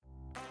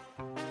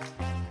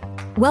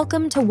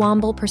Welcome to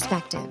Womble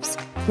Perspectives,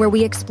 where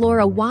we explore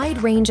a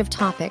wide range of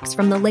topics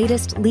from the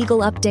latest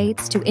legal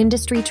updates to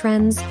industry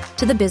trends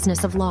to the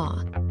business of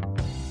law.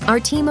 Our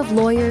team of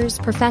lawyers,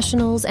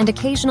 professionals, and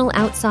occasional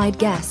outside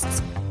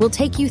guests will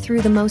take you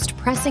through the most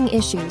pressing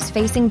issues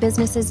facing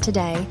businesses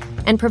today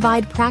and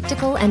provide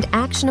practical and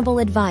actionable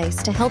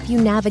advice to help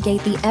you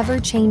navigate the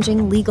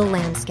ever-changing legal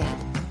landscape.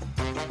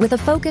 With a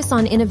focus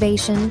on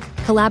innovation,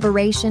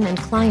 collaboration, and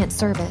client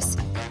service,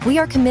 we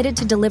are committed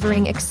to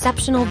delivering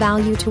exceptional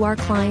value to our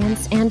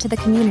clients and to the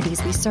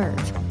communities we serve.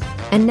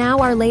 And now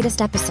our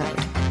latest episode.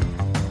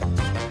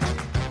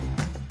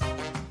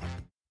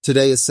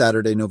 Today is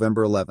Saturday,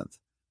 November 11th,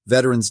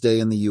 Veterans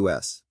Day in the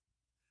U.S.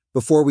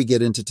 Before we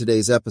get into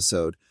today's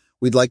episode,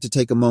 we'd like to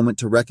take a moment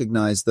to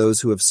recognize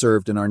those who have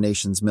served in our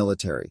nation's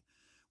military.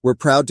 We're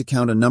proud to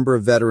count a number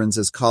of veterans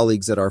as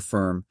colleagues at our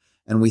firm,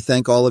 and we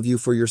thank all of you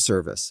for your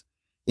service.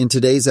 In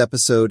today's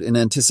episode, in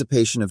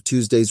anticipation of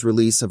Tuesday's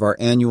release of our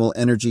annual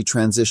Energy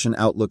Transition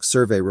Outlook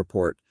Survey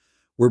report,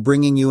 we're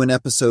bringing you an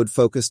episode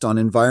focused on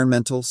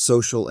environmental,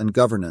 social, and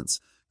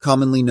governance,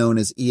 commonly known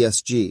as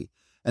ESG,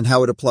 and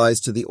how it applies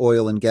to the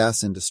oil and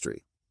gas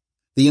industry.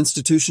 The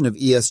institution of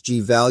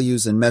ESG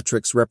values and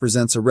metrics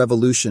represents a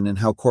revolution in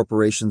how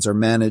corporations are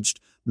managed,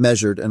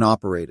 measured, and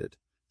operated.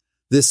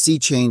 This sea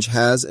change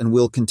has and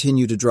will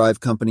continue to drive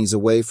companies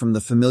away from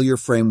the familiar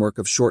framework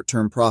of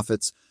short-term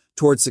profits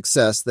toward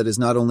success that is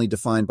not only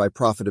defined by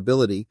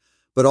profitability,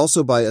 but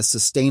also by a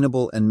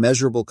sustainable and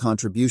measurable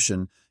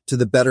contribution to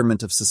the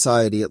betterment of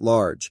society at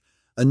large,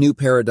 a new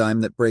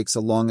paradigm that breaks a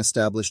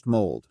long-established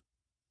mold.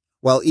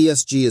 While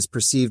ESG is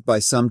perceived by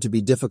some to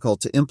be difficult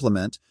to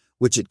implement,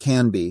 which it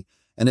can be,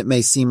 and it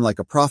may seem like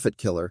a profit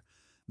killer,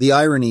 the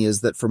irony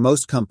is that for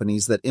most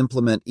companies that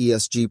implement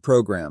ESG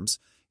programs,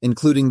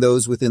 including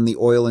those within the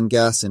oil and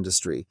gas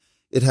industry,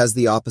 it has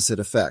the opposite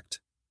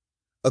effect.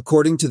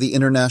 According to the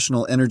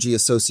International Energy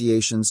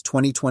Association's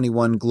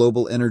 2021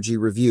 Global Energy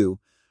Review,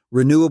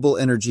 renewable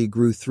energy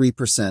grew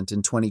 3%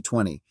 in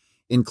 2020,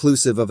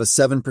 inclusive of a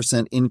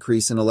 7%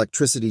 increase in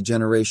electricity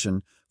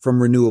generation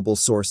from renewable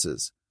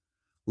sources.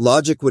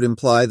 Logic would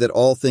imply that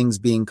all things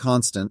being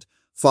constant,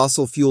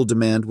 fossil fuel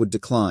demand would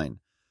decline.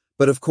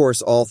 But of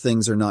course, all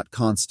things are not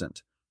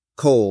constant.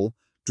 Coal,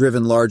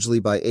 driven largely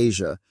by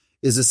Asia,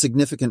 is a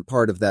significant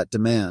part of that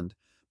demand,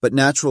 but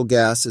natural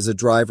gas is a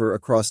driver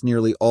across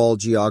nearly all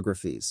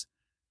geographies.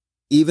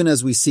 Even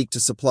as we seek to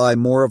supply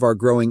more of our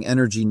growing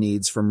energy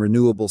needs from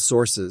renewable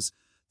sources,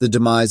 the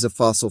demise of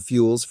fossil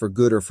fuels, for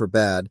good or for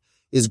bad,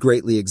 is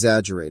greatly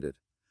exaggerated.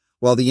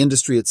 While the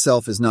industry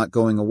itself is not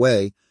going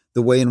away,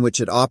 the way in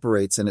which it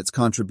operates and its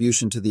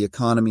contribution to the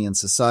economy and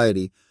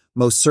society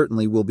most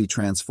certainly will be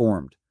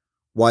transformed.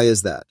 Why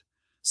is that?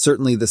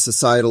 Certainly the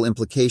societal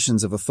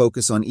implications of a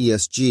focus on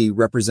ESG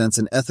represents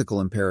an ethical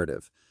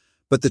imperative.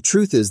 But the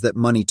truth is that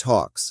money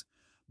talks.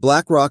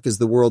 BlackRock is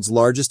the world's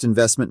largest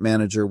investment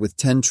manager with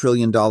 $10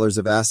 trillion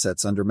of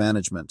assets under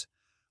management.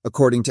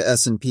 According to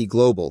S&P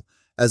Global,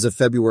 as of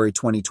February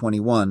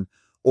 2021,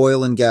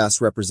 oil and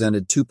gas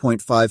represented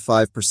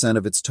 2.55%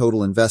 of its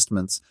total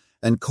investments,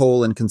 and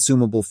coal and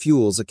consumable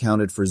fuels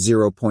accounted for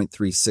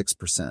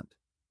 0.36%.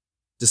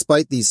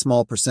 Despite these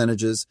small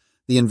percentages,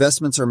 the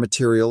investments are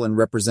material and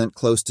represent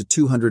close to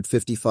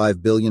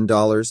 $255 billion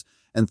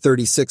and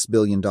 $36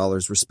 billion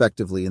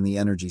respectively in the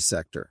energy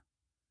sector.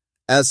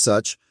 As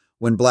such,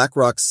 when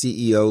BlackRock's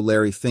CEO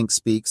Larry Fink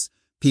speaks,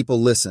 people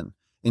listen,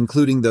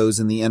 including those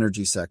in the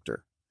energy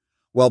sector.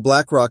 While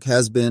BlackRock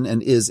has been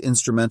and is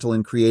instrumental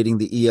in creating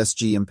the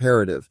ESG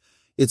imperative,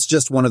 it's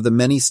just one of the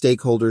many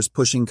stakeholders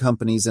pushing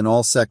companies in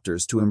all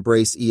sectors to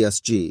embrace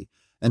ESG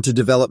and to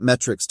develop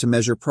metrics to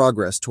measure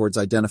progress towards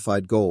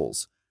identified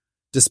goals.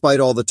 Despite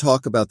all the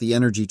talk about the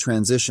energy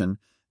transition,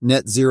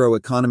 net zero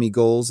economy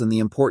goals, and the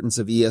importance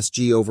of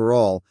ESG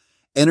overall,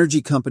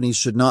 energy companies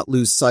should not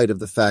lose sight of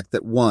the fact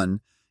that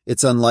 1.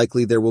 It's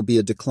unlikely there will be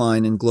a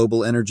decline in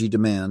global energy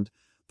demand,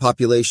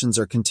 populations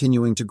are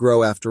continuing to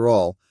grow after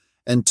all,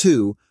 and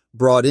 2.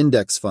 Broad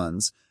index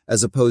funds,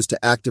 as opposed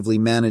to actively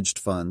managed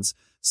funds,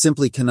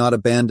 simply cannot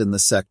abandon the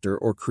sector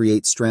or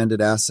create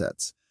stranded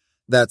assets.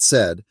 That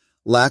said,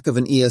 lack of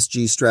an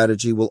ESG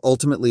strategy will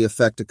ultimately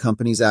affect a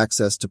company's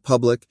access to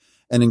public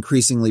and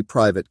increasingly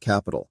private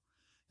capital.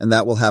 And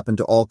that will happen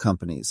to all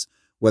companies,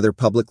 whether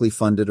publicly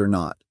funded or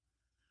not.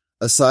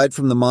 Aside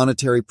from the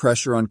monetary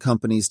pressure on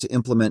companies to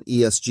implement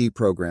ESG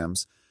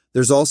programs,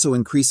 there's also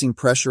increasing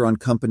pressure on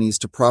companies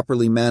to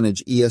properly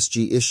manage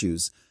ESG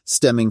issues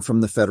stemming from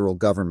the federal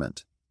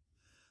government.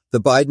 The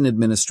Biden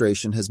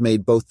administration has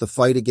made both the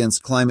fight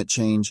against climate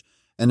change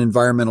and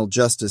environmental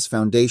justice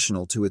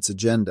foundational to its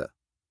agenda.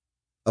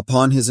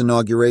 Upon his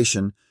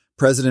inauguration,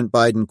 President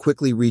Biden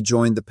quickly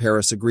rejoined the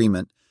Paris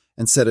Agreement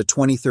and set a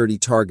 2030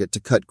 target to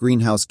cut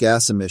greenhouse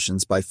gas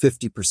emissions by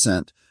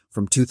 50%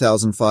 from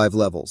 2005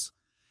 levels.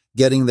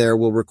 Getting there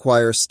will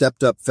require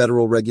stepped-up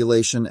federal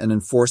regulation and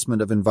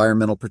enforcement of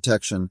environmental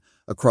protection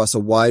across a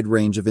wide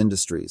range of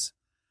industries.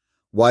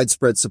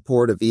 Widespread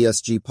support of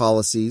ESG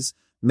policies,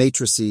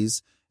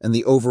 matrices, and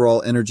the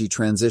overall energy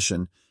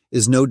transition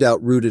is no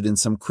doubt rooted in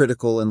some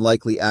critical and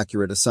likely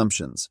accurate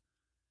assumptions.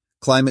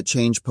 climate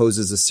change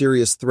poses a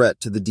serious threat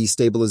to the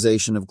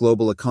destabilization of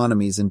global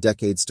economies in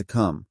decades to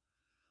come.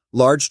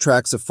 Large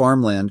tracts of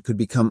farmland could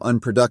become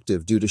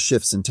unproductive due to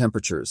shifts in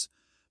temperatures.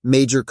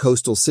 Major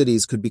coastal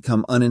cities could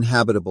become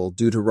uninhabitable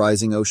due to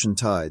rising ocean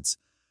tides.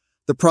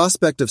 The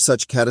prospect of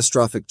such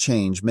catastrophic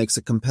change makes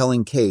a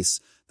compelling case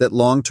that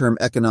long-term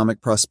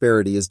economic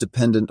prosperity is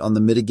dependent on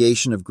the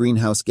mitigation of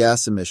greenhouse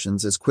gas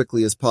emissions as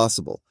quickly as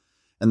possible,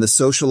 and the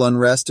social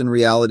unrest and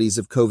realities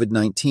of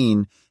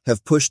COVID-19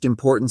 have pushed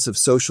importance of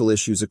social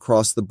issues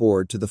across the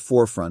board to the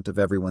forefront of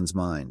everyone's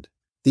mind.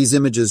 These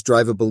images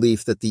drive a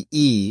belief that the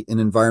E in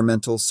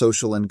environmental,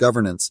 social, and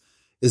governance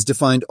is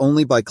defined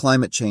only by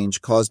climate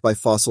change caused by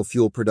fossil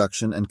fuel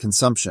production and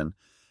consumption,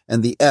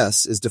 and the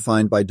S is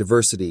defined by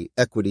diversity,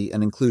 equity,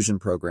 and inclusion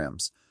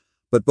programs.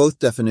 But both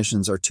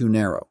definitions are too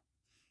narrow.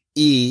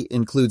 E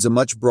includes a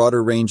much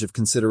broader range of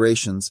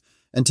considerations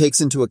and takes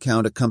into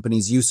account a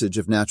company's usage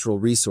of natural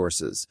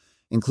resources,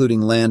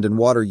 including land and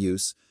water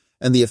use,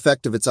 and the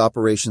effect of its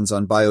operations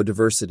on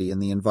biodiversity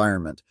and the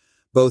environment,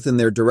 both in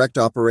their direct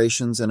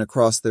operations and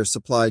across their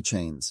supply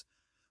chains.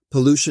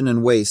 Pollution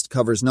and waste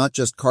covers not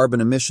just carbon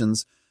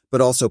emissions,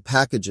 but also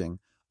packaging,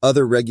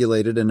 other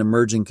regulated and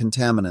emerging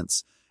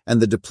contaminants,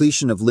 and the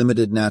depletion of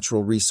limited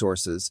natural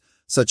resources,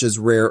 such as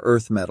rare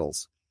earth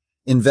metals.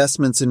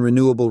 Investments in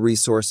renewable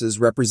resources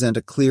represent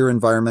a clear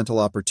environmental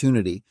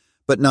opportunity,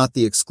 but not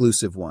the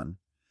exclusive one.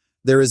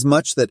 There is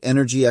much that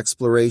energy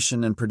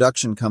exploration and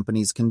production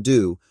companies can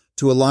do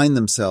to align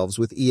themselves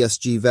with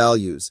ESG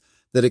values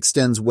that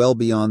extends well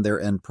beyond their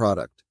end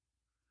product.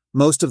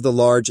 Most of the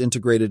large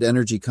integrated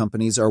energy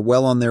companies are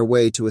well on their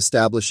way to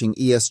establishing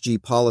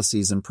ESG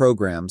policies and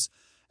programs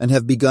and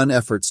have begun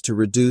efforts to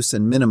reduce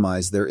and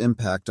minimize their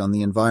impact on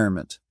the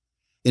environment.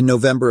 In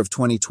November of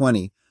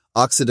 2020,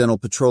 Occidental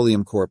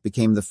Petroleum Corp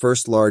became the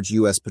first large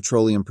U.S.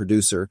 petroleum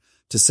producer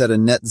to set a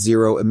net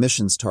zero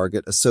emissions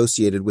target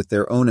associated with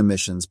their own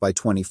emissions by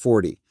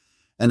 2040,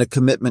 and a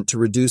commitment to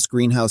reduce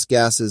greenhouse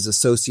gases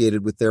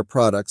associated with their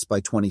products by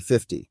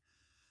 2050.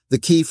 The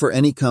key for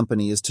any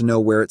company is to know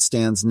where it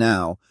stands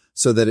now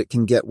so that it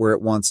can get where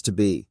it wants to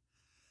be.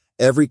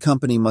 Every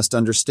company must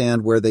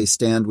understand where they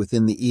stand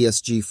within the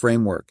ESG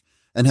framework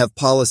and have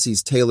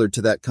policies tailored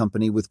to that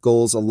company with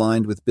goals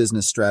aligned with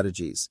business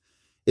strategies.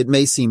 It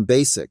may seem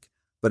basic,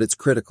 but it's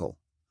critical.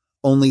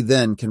 Only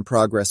then can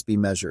progress be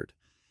measured.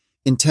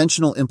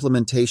 Intentional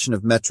implementation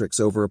of metrics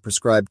over a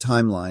prescribed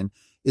timeline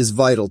is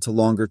vital to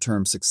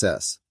longer-term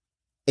success.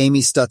 Amy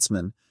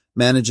Stutzman,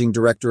 Managing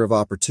Director of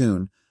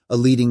Opportune, a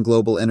leading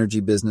global energy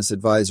business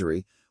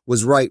advisory,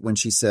 was right when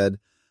she said,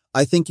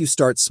 "I think you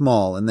start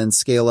small and then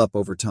scale up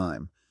over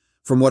time.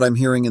 From what I'm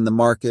hearing in the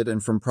market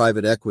and from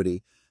private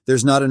equity,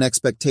 there's not an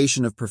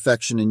expectation of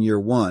perfection in year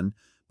one,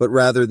 but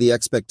rather the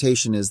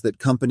expectation is that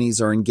companies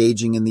are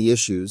engaging in the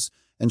issues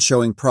and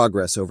showing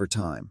progress over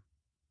time."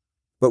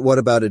 But what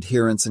about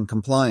adherence and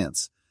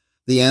compliance?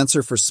 The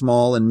answer for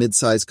small and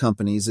mid-sized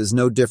companies is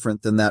no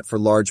different than that for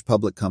large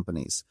public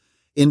companies.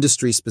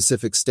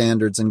 Industry-specific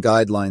standards and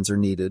guidelines are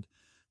needed.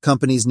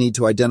 Companies need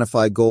to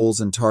identify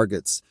goals and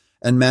targets,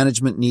 and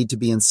management need to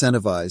be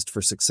incentivized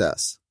for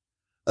success.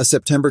 A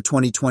September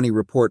 2020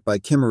 report by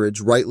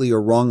Kimmeridge rightly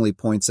or wrongly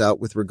points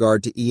out with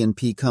regard to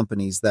E&P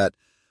companies that,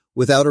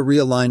 without a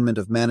realignment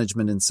of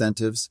management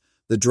incentives,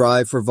 the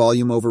drive for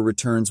volume over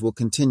returns will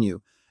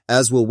continue,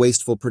 as will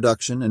wasteful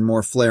production and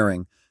more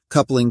flaring,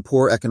 coupling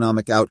poor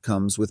economic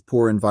outcomes with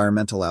poor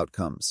environmental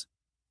outcomes.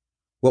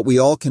 What we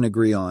all can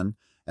agree on,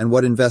 and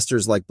what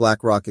investors like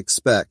BlackRock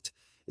expect,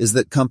 is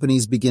that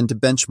companies begin to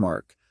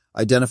benchmark,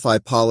 identify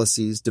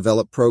policies,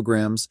 develop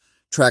programs,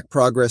 track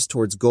progress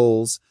towards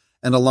goals,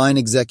 and align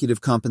executive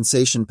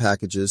compensation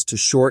packages to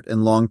short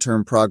and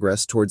long-term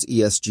progress towards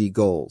ESG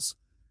goals.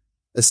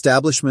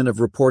 Establishment of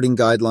reporting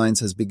guidelines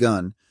has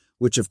begun,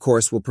 which of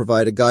course will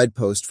provide a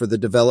guidepost for the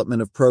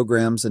development of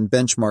programs and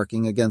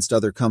benchmarking against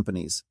other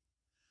companies.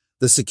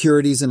 The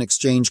Securities and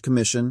Exchange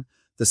Commission,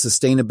 the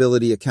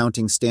Sustainability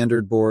Accounting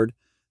Standard Board,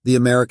 the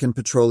American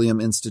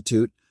Petroleum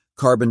Institute,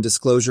 Carbon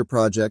Disclosure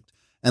Project,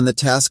 and the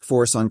Task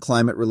Force on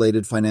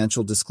Climate-Related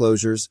Financial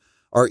Disclosures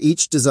are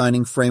each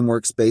designing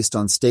frameworks based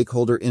on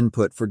stakeholder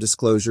input for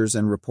disclosures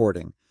and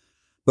reporting.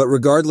 But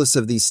regardless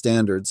of these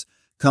standards,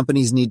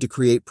 companies need to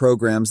create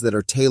programs that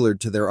are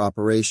tailored to their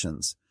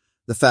operations.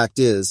 The fact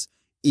is,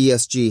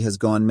 ESG has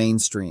gone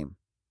mainstream.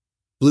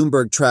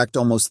 Bloomberg tracked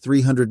almost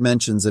 300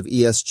 mentions of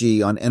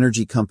ESG on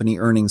energy company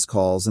earnings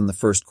calls in the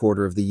first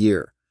quarter of the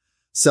year.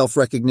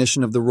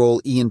 Self-recognition of the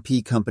role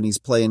E&P companies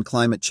play in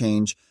climate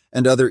change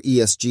and other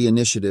ESG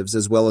initiatives,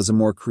 as well as a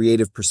more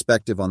creative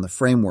perspective on the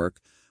framework,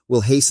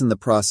 will hasten the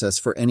process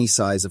for any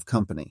size of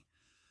company.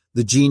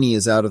 The genie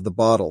is out of the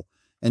bottle,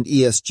 and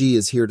ESG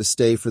is here to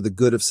stay for the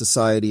good of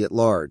society at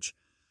large.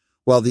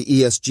 While the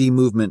ESG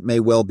movement may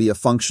well be a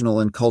functional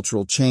and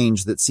cultural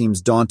change that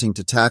seems daunting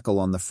to tackle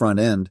on the front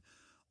end,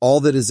 all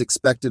that is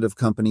expected of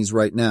companies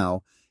right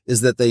now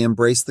is that they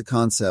embrace the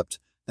concept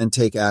and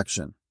take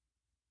action.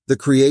 The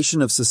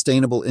creation of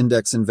sustainable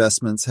index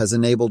investments has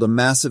enabled a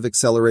massive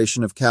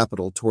acceleration of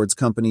capital towards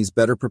companies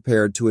better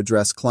prepared to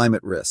address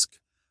climate risk.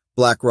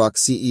 BlackRock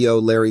CEO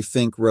Larry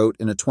Fink wrote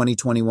in a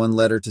 2021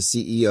 letter to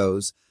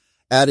CEOs,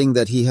 adding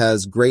that he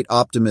has great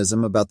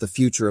optimism about the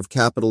future of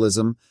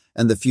capitalism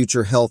and the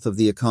future health of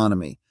the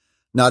economy,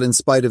 not in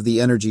spite of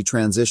the energy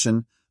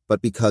transition, but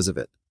because of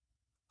it.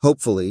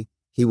 Hopefully,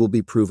 he will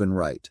be proven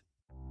right.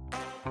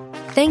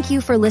 Thank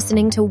you for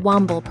listening to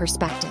Womble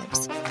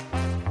Perspectives.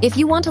 If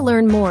you want to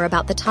learn more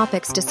about the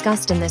topics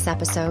discussed in this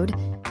episode,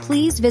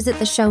 please visit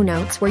the show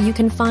notes where you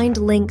can find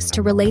links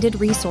to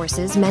related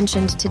resources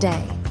mentioned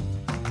today.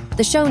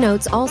 The show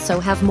notes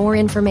also have more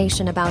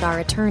information about our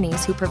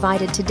attorneys who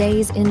provided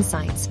today's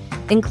insights,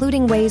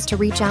 including ways to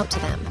reach out to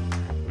them.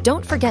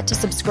 Don't forget to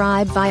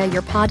subscribe via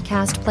your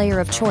podcast player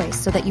of choice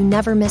so that you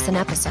never miss an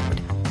episode.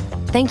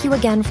 Thank you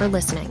again for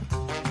listening.